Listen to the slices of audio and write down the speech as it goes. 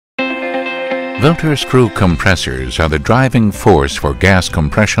Vilter screw compressors are the driving force for gas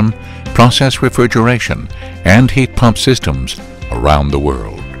compression, process refrigeration, and heat pump systems around the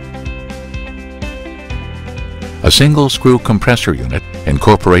world. A single screw compressor unit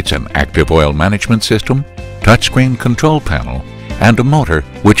incorporates an active oil management system, touchscreen control panel, and a motor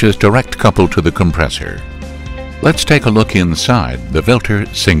which is direct coupled to the compressor. Let's take a look inside the Vilter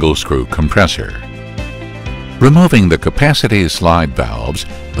single screw compressor. Removing the capacity slide valves,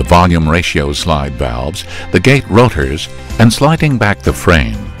 the volume ratio slide valves, the gate rotors, and sliding back the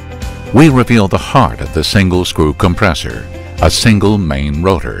frame, we reveal the heart of the single screw compressor, a single main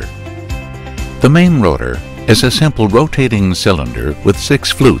rotor. The main rotor is a simple rotating cylinder with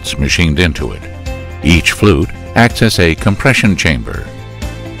 6 flutes machined into it. Each flute acts as a compression chamber.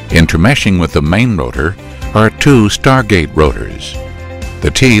 Intermeshing with the main rotor are 2 Stargate rotors.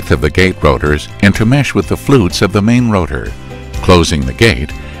 The teeth of the gate rotors intermesh with the flutes of the main rotor, closing the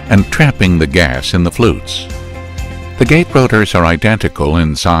gate and trapping the gas in the flutes. The gate rotors are identical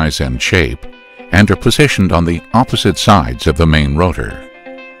in size and shape and are positioned on the opposite sides of the main rotor.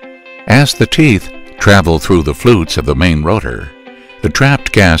 As the teeth travel through the flutes of the main rotor, the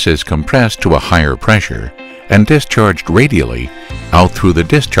trapped gas is compressed to a higher pressure and discharged radially out through the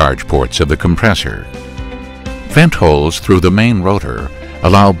discharge ports of the compressor. Vent holes through the main rotor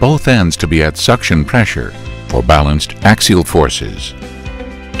allow both ends to be at suction pressure for balanced axial forces.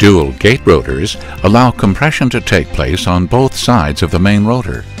 Dual gate rotors allow compression to take place on both sides of the main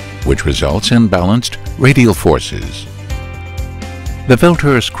rotor, which results in balanced radial forces. The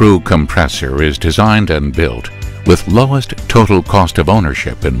Vilter screw compressor is designed and built with lowest total cost of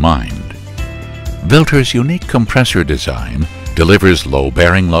ownership in mind. Vilter's unique compressor design delivers low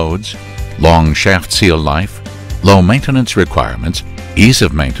bearing loads, long shaft seal life, low maintenance requirements, ease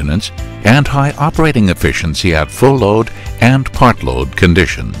of maintenance, and high operating efficiency at full load and part load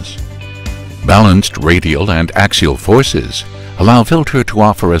conditions. Balanced radial and axial forces allow Vilter to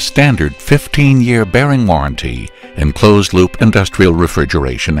offer a standard 15-year bearing warranty in closed-loop industrial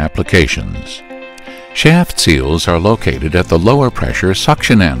refrigeration applications. Shaft seals are located at the lower pressure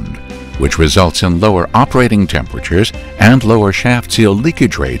suction end, which results in lower operating temperatures and lower shaft seal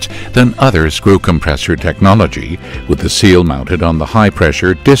leakage rates than other screw compressor technology, with the seal mounted on the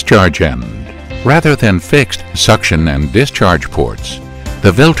high-pressure discharge end. Rather than fixed suction and discharge ports,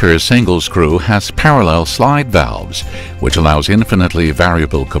 the Vilter single screw has parallel slide valves, which allows infinitely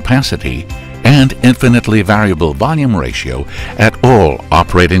variable capacity and infinitely variable volume ratio at all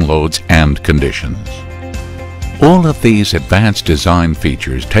operating loads and conditions. All of these advanced design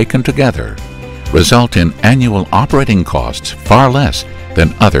features taken together result in annual operating costs far less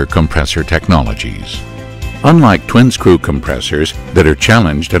than other compressor technologies. Unlike twin-screw compressors that are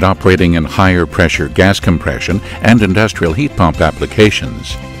challenged at operating in higher pressure gas compression and industrial heat pump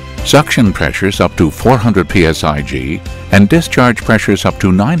applications, suction pressures up to 400 psig and discharge pressures up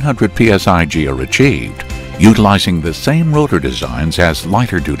to 900 psig are achieved, utilizing the same rotor designs as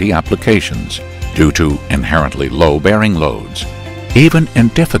lighter-duty applications due to inherently low bearing loads. Even in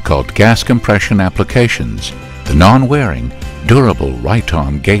difficult gas compression applications, the non-wearing, durable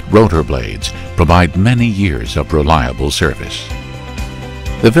right-arm gate rotor blades provide many years of reliable service.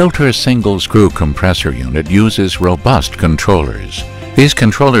 The Vilter single screw compressor unit uses robust controllers. These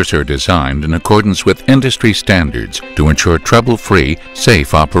controllers are designed in accordance with industry standards to ensure trouble-free,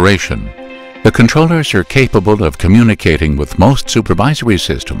 safe operation. The controllers are capable of communicating with most supervisory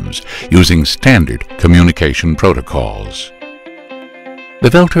systems using standard communication protocols. The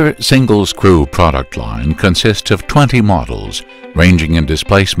Vilter single screw product line consists of 20 models, ranging in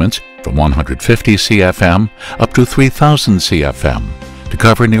displacements from 150 CFM up to 3000 CFM to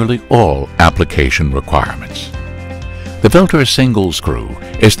cover nearly all application requirements. The Vilter single screw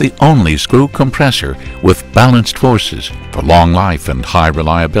is the only screw compressor with balanced forces for long life and high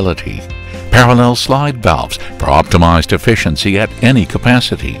reliability, parallel slide valves for optimized efficiency at any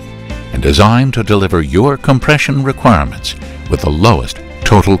capacity, and designed to deliver your compression requirements with the lowest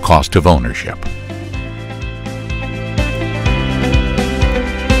total cost of ownership.